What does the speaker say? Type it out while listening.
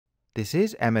This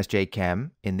is MSJ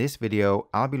Chem. In this video,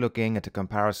 I'll be looking at a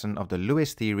comparison of the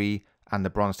Lewis theory and the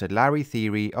Bronsted-Lowry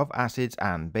theory of acids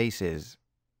and bases.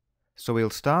 So we'll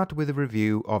start with a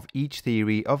review of each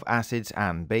theory of acids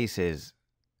and bases.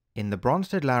 In the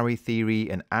Bronsted-Lowry theory,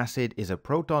 an acid is a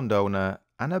proton donor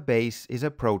and a base is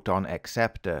a proton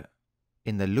acceptor.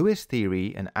 In the Lewis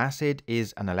theory, an acid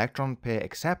is an electron pair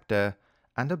acceptor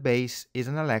and a base is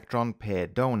an electron pair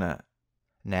donor.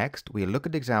 Next, we'll look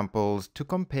at examples to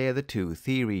compare the two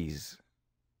theories.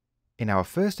 In our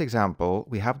first example,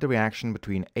 we have the reaction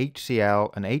between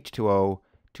HCl and H2O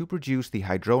to produce the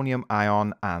hydronium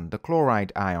ion and the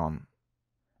chloride ion.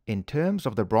 In terms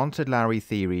of the Bronsted-Lowry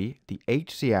theory, the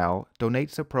HCl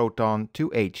donates a proton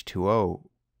to H2O.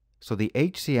 So the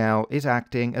HCl is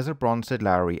acting as a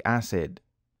Bronsted-Lowry acid.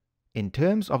 In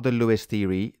terms of the Lewis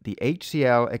theory, the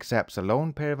HCl accepts a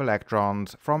lone pair of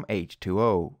electrons from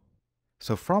H2O.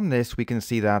 So from this we can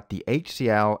see that the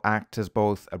HCl acts as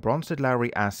both a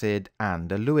Bronsted-Lowry acid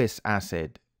and a Lewis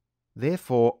acid.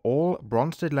 Therefore, all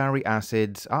Bronsted-Lowry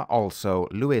acids are also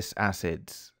Lewis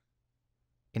acids.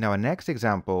 In our next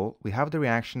example, we have the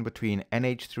reaction between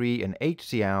NH3 and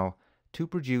HCl to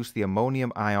produce the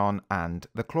ammonium ion and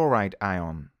the chloride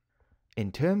ion.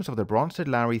 In terms of the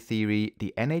Bronsted-Lowry theory,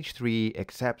 the NH3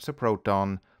 accepts a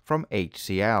proton from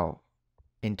HCl.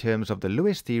 In terms of the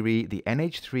Lewis theory, the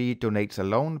NH3 donates a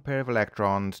lone pair of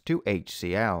electrons to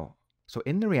HCl. So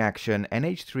in the reaction,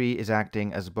 NH3 is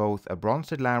acting as both a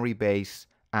Bronsted-Lowry base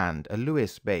and a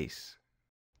Lewis base.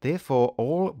 Therefore,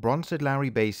 all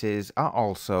Bronsted-Lowry bases are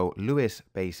also Lewis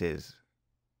bases.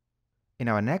 In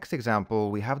our next example,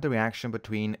 we have the reaction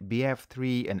between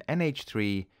BF3 and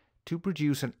NH3 to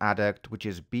produce an adduct which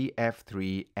is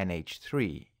BF3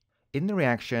 NH3. In the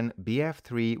reaction,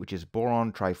 BF3, which is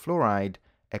boron trifluoride,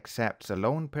 accepts a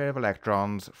lone pair of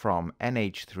electrons from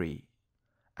NH3,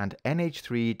 and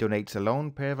NH3 donates a lone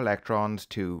pair of electrons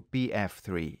to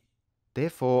BF3.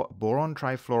 Therefore, boron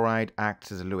trifluoride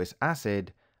acts as a Lewis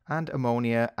acid and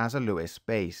ammonia as a Lewis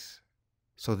base.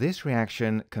 So this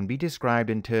reaction can be described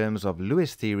in terms of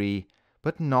Lewis theory,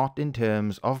 but not in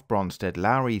terms of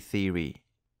Bronsted-Lowry theory.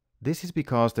 This is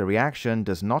because the reaction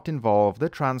does not involve the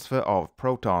transfer of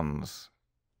protons.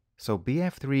 So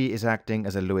BF3 is acting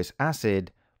as a Lewis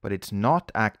acid, but it's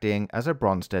not acting as a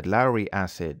Bronsted-Lowry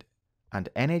acid. And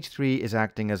NH3 is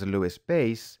acting as a Lewis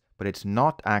base, but it's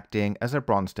not acting as a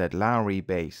Bronsted-Lowry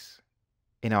base.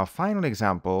 In our final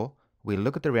example, we'll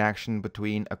look at the reaction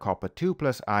between a copper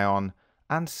 2+ ion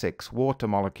and 6 water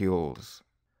molecules.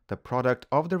 The product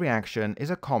of the reaction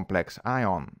is a complex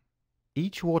ion.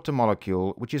 Each water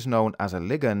molecule, which is known as a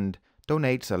ligand,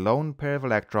 donates a lone pair of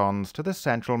electrons to the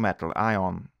central metal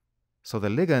ion. So the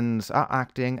ligands are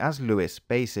acting as Lewis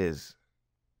bases.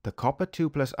 The copper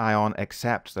 2+ ion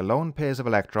accepts the lone pairs of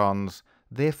electrons,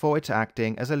 therefore it's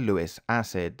acting as a Lewis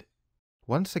acid.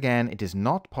 Once again, it is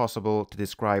not possible to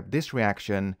describe this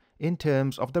reaction in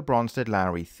terms of the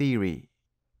Bronsted-Lowry theory.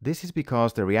 This is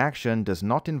because the reaction does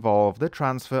not involve the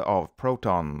transfer of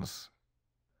protons.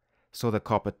 So the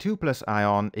copper 2+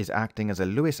 ion is acting as a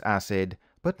Lewis acid,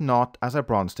 but not as a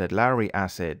Bronsted-Lowry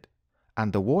acid.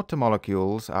 And the water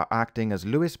molecules are acting as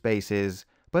Lewis bases,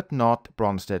 but not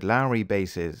Bronsted-Lowry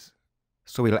bases.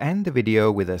 So we'll end the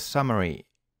video with a summary.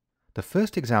 The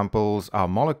first examples are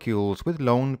molecules with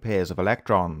lone pairs of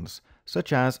electrons,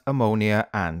 such as ammonia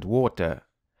and water.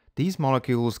 These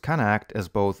molecules can act as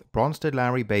both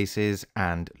Bronsted-Lowry bases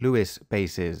and Lewis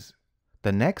bases.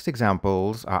 The next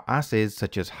examples are acids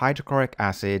such as hydrochloric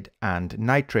acid and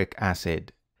nitric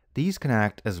acid. These can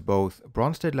act as both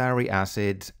Bronsted-Lowry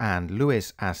acids and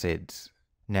Lewis acids.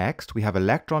 Next, we have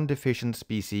electron-deficient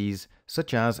species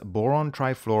such as boron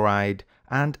trifluoride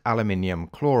and aluminium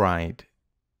chloride.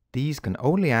 These can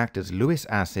only act as Lewis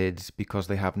acids because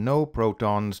they have no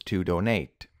protons to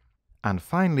donate. And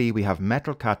finally, we have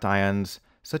metal cations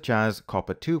such as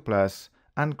copper 2+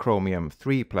 and chromium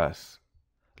 3+.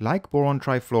 Like boron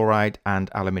trifluoride and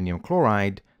aluminium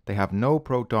chloride, they have no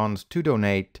protons to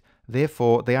donate,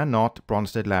 therefore they are not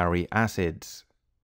Bronsted-Lowry acids.